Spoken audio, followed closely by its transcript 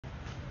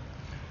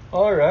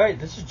All right,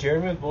 this is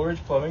Jeremy with Bull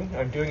Ridge Plumbing.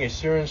 I'm doing a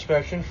serial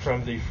inspection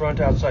from the front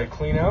outside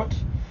cleanout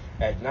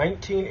at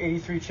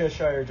 1983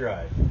 Cheshire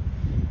Drive.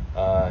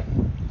 I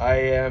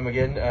am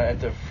again at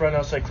the front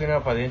outside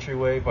cleanout by the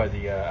entryway by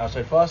the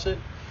outside faucet.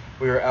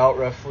 We are out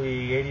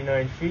roughly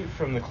 89 feet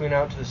from the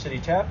cleanout to the city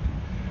tap.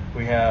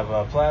 We have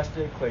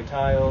plastic, clay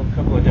tile, a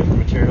couple of different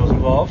materials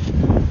involved.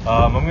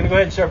 I'm going to go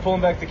ahead and start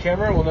pulling back the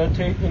camera. We'll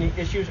notate any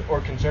issues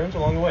or concerns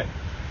along the way.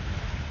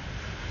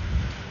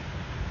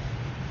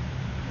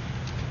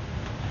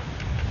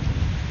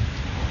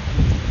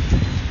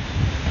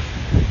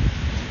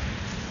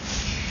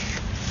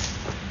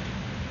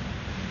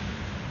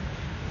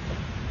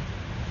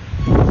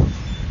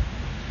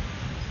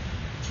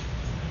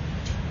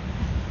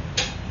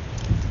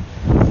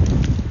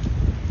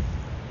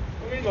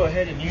 Go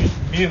ahead and use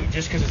mute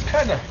just because it's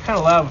kind of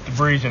loud with the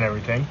breeze and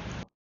everything.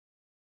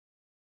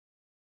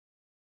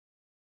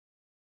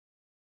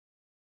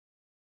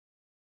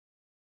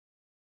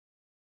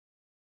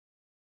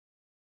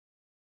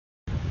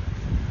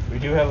 We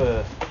do have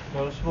a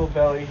noticeable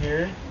belly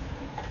here,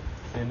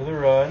 into the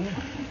run,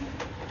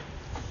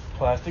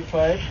 plastic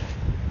pipe.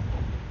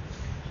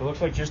 So it looks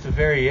like just the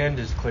very end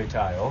is clay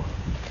tile.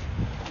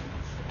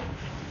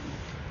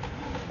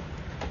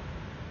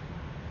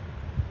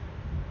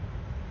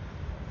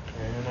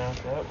 In and out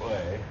that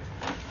way.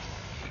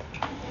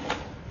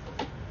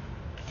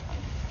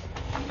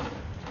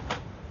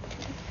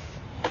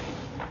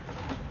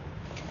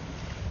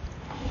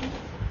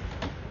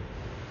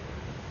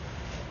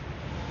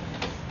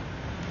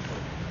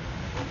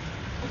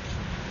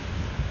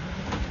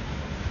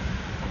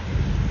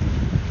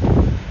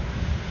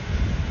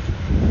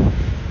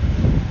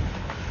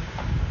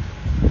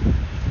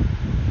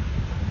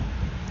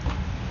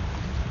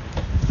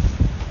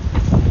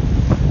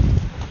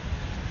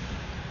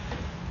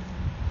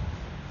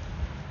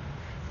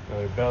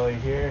 Another belly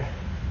here,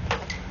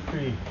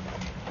 pretty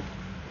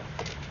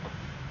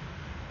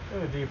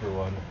a deeper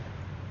one.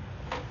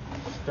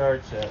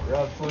 Starts at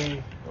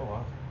roughly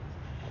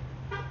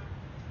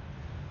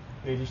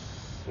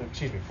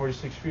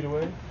 46 feet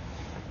away.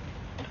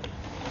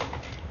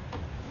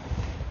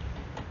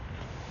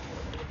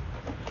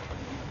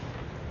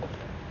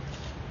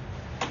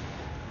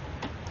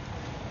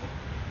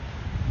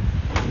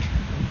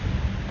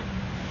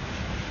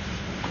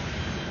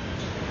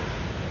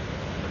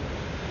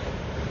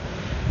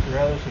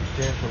 Rather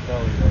substantial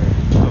belly there.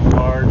 It's a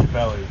large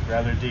belly,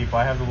 rather deep.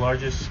 I have the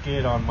largest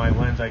skid on my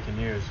lens I can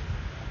use,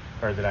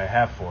 or that I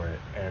have for it,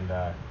 and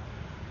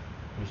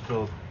we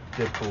still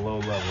dip below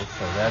level.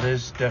 So that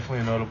is definitely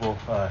a notable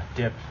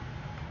dip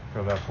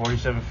from about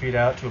 47 feet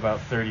out to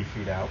about 30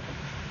 feet out.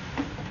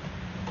 And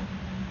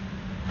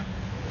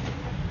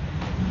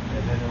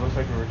then it looks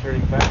like we're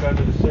returning back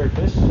onto the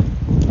surface.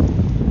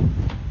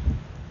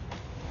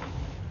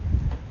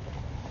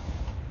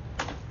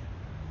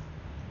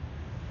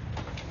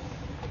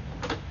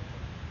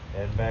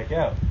 And back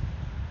out.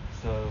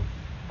 So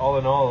all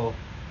in all,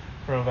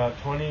 from about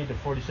 20 to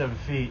 47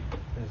 feet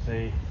is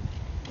a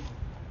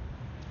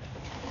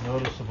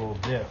noticeable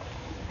dip.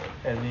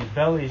 And these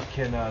bellies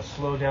can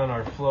slow down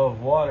our flow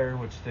of water,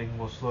 which then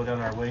will slow down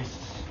our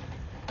wastes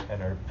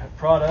and our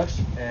products,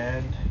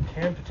 and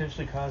can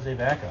potentially cause a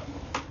backup.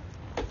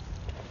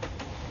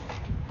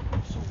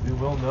 So we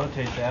will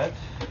notate that.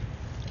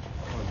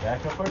 We'll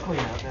back up our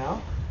cleanout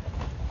now.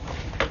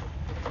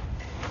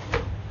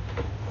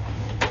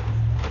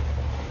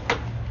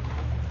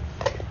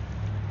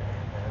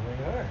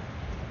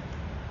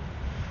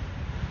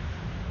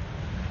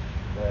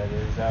 That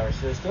is our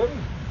system.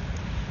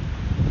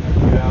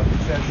 Get out the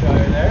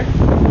Cheshire there.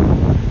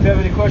 If you have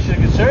any questions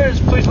or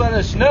concerns, please let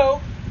us know.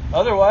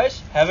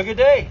 Otherwise, have a good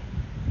day.